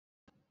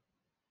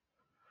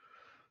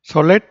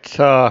So let's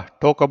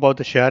talk about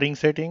the sharing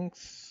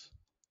settings.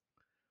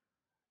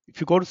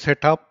 If you go to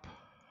setup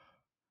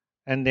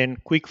and then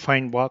quick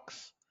find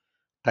box,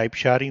 type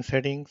sharing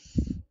settings.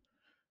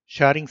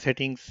 Sharing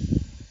settings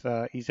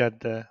is at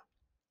the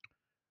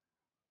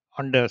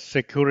under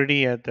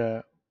security at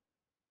the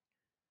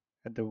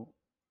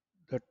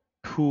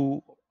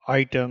two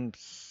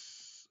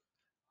items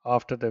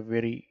after the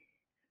very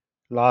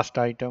last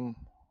item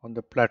on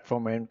the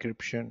platform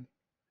encryption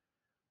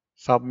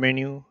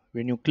submenu.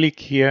 When you click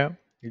here,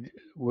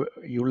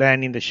 you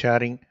land in the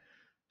sharing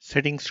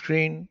settings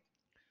screen.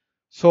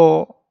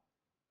 So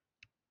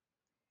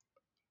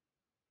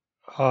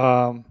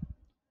um,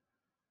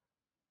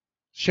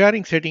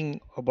 sharing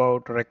setting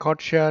about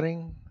record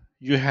sharing,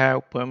 you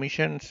have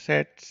permission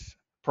sets,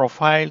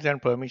 profiles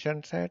and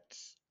permission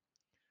sets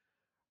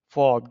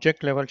for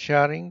object level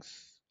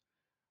sharings.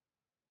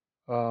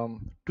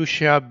 To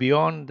share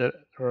beyond the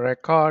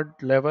record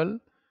level,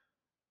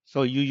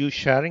 so you use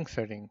sharing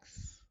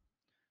settings.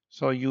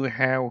 So you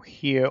have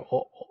here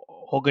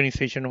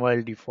organization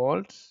wide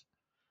defaults.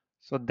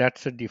 So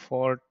that's a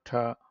default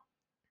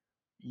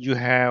you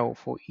have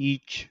for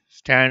each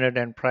standard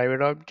and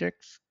private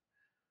objects.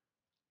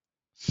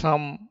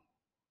 Some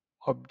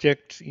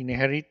objects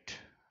inherit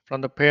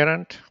from the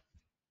parent.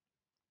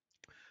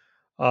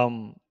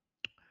 Um,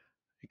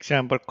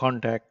 Example,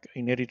 contact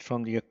inherit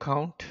from the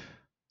account.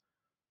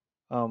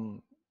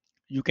 Um,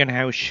 you can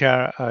have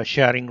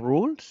sharing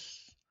rules.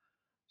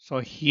 So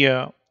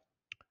here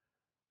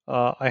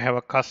I have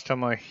a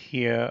customer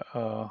here.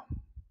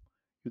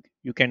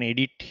 You can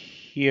edit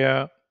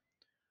here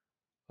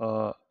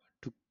uh,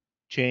 to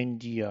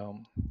change the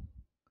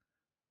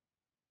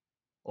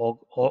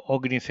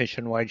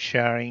organization-wide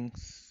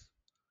sharings.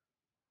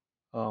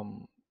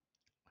 Um,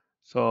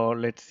 so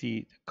let's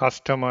see,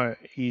 customer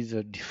is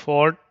a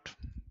default.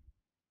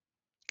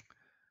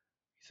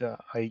 So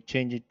I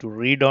change it to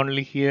read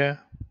only here.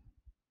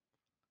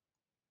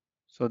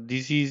 So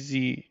this is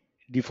the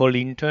default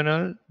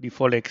internal,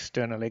 default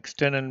external.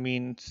 External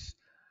means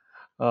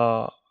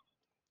uh,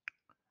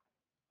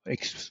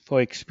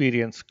 for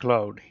Experience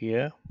Cloud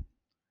here.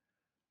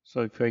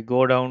 So if I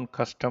go down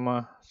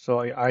customer, so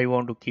I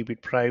want to keep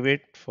it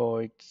private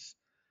for its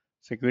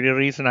security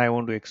reason. I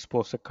want to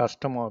expose a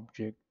custom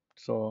object.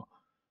 So,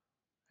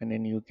 and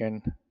then you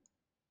can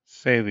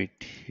save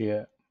it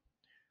here.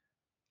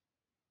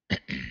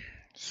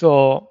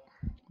 So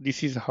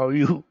this is how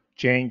you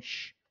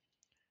change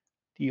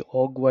the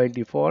org while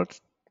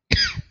defaults.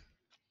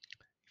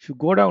 If you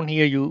go down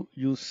here,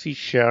 you see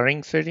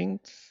sharing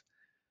settings,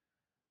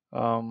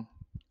 um,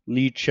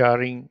 lead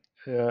sharing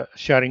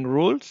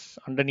rules.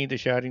 Underneath the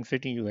sharing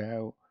setting, you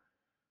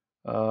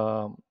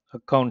have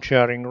account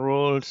sharing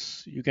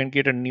rules. You can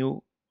get a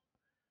new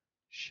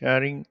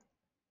sharing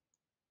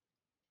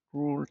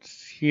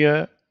rules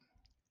here.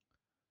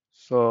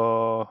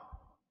 So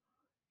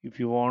if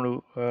you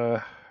want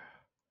to,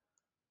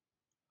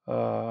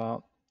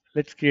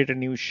 let's create a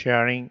new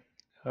sharing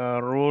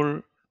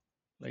rule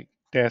like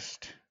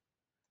test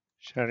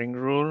sharing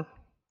rule.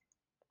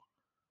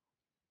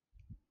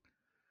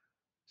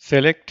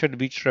 Selected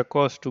which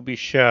records to be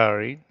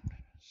shared.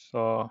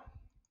 So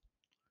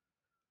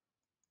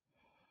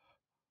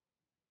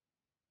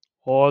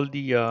all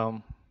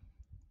the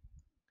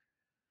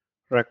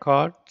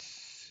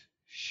records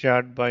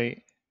shared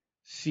by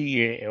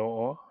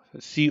COO.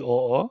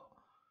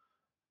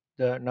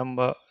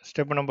 The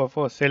step number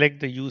 4, select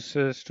the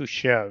users to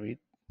share with.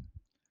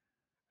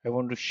 I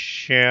want to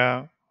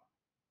share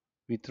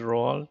with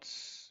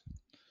roles.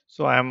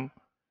 So I'm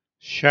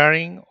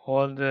sharing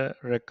all the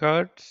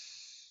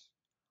records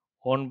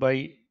owned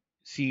by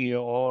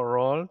CEO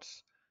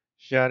roles,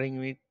 sharing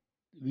with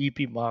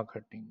VP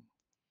marketing.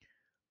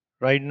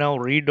 Right now,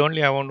 read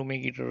only, I want to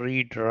make it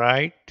read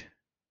write,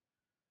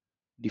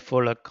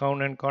 default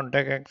account and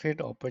contact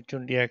exit,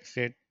 opportunity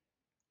exit,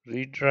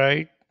 read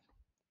write,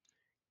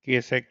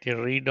 case active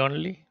read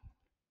only.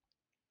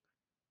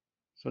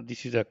 So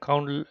this is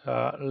account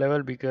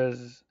level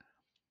because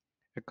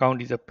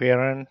account is a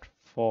parent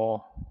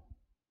for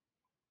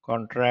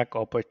contract,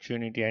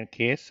 opportunity, and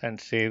case, and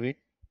save it.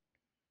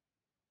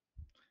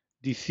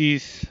 This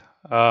is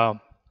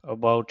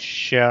about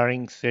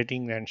sharing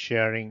settings and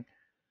sharing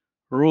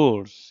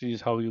rules. This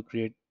is how you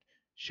create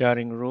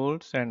sharing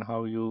rules and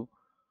how you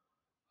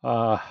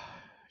uh,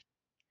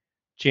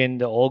 change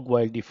the org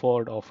while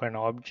default of an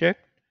object.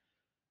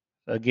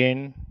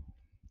 Again,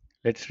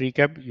 let's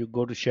recap. You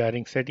go to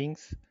sharing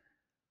settings.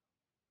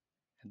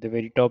 At the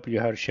very top, you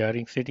have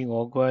sharing setting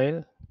org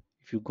while.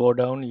 If you go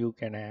down, you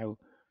can have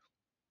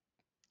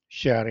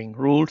sharing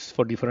rules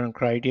for different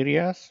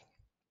criterias.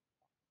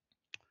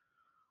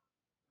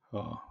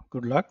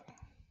 Good luck.